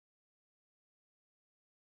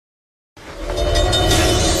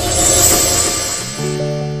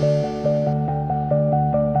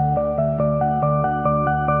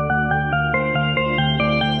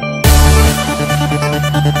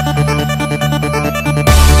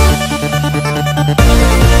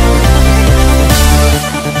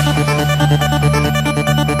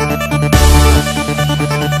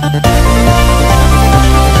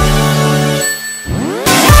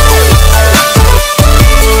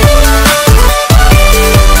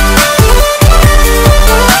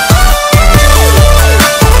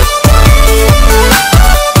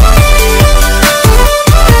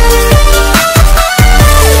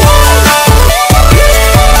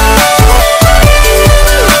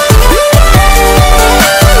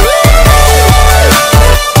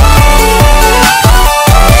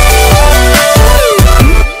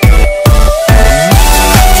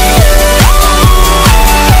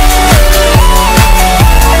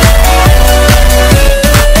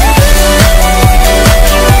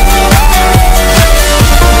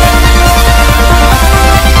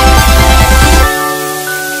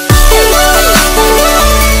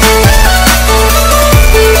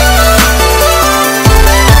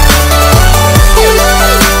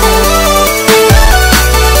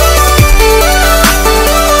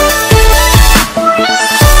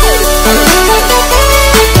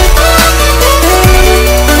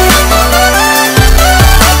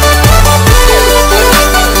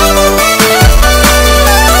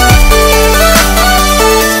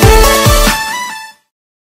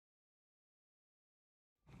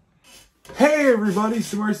everybody,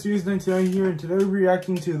 SMS1990 here, and today we're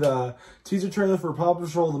reacting to the teaser trailer for Paw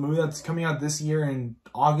Patrol, the movie that's coming out this year in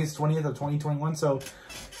August 20th of 2021, so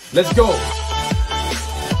let's go!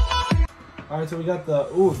 Alright, so we got the,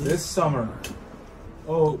 this summer.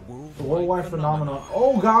 Oh, the worldwide phenomenon.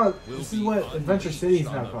 Oh god, this is what Adventure City is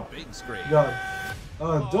now called. God.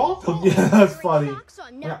 Dog? Yeah, that's funny.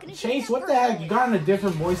 Yeah, Chase, what the heck? You got in a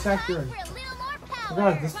different voice actor. And, oh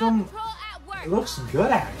god, this film, it looks good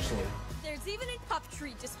actually. There's even a pup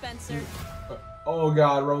treat dispenser. Oh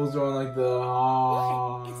god, Rose doing like the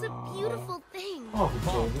What? It's a beautiful thing. Oh,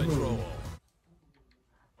 Patrol.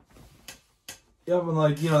 Yep, and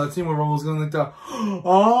like, you know, that scene where Rumble's going like the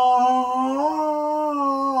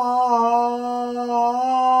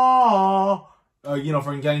you know,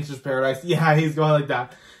 from Gangster's Paradise. Yeah, he's going like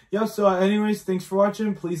that. Yep, so anyways, thanks for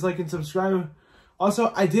watching. Please like and subscribe.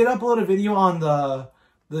 Also, I did upload a video on the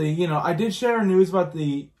you know, I did share news about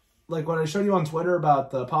the, like what I showed you on Twitter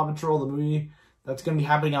about the Paw Patrol, the movie that's going to be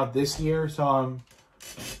happening out this year. So,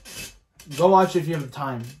 go watch it if you have the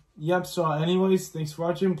time. Yep, so anyways, thanks for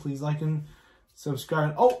watching. Please like and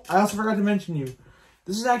subscribe. Oh, I also forgot to mention you.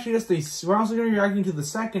 This is actually just we're also going to be reacting to the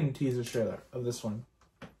second teaser trailer of this one.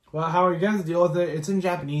 Well, how are you guys deal with it? It's in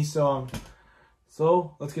Japanese, so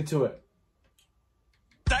let's get to it.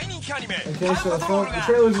 Okay, so the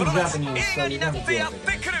trailer's in Japanese, so you have to deal with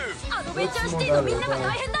it. What's more better, but...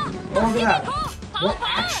 Oh, look at that! What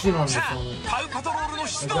action on this one? Oh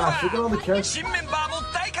my gosh, look at all the characters.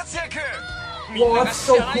 Whoa, that's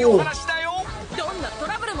so cool! Oh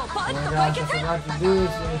my gosh, I forgot to do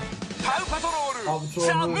this. Paw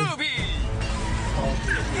Patrol movie.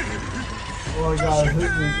 Oh my god,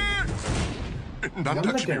 this is...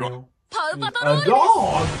 A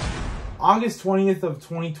dog! August 20th of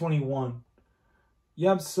 2021.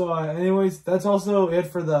 Yep, so anyways, that's also it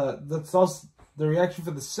for that's also the reaction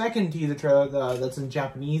for the second teaser trailer that's in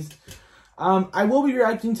Japanese. I will be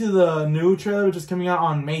reacting to the new trailer, which is coming out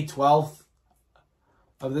on May 12th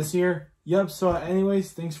of this year. Yep, so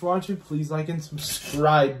anyways, thanks for watching. Please like and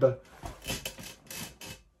subscribe.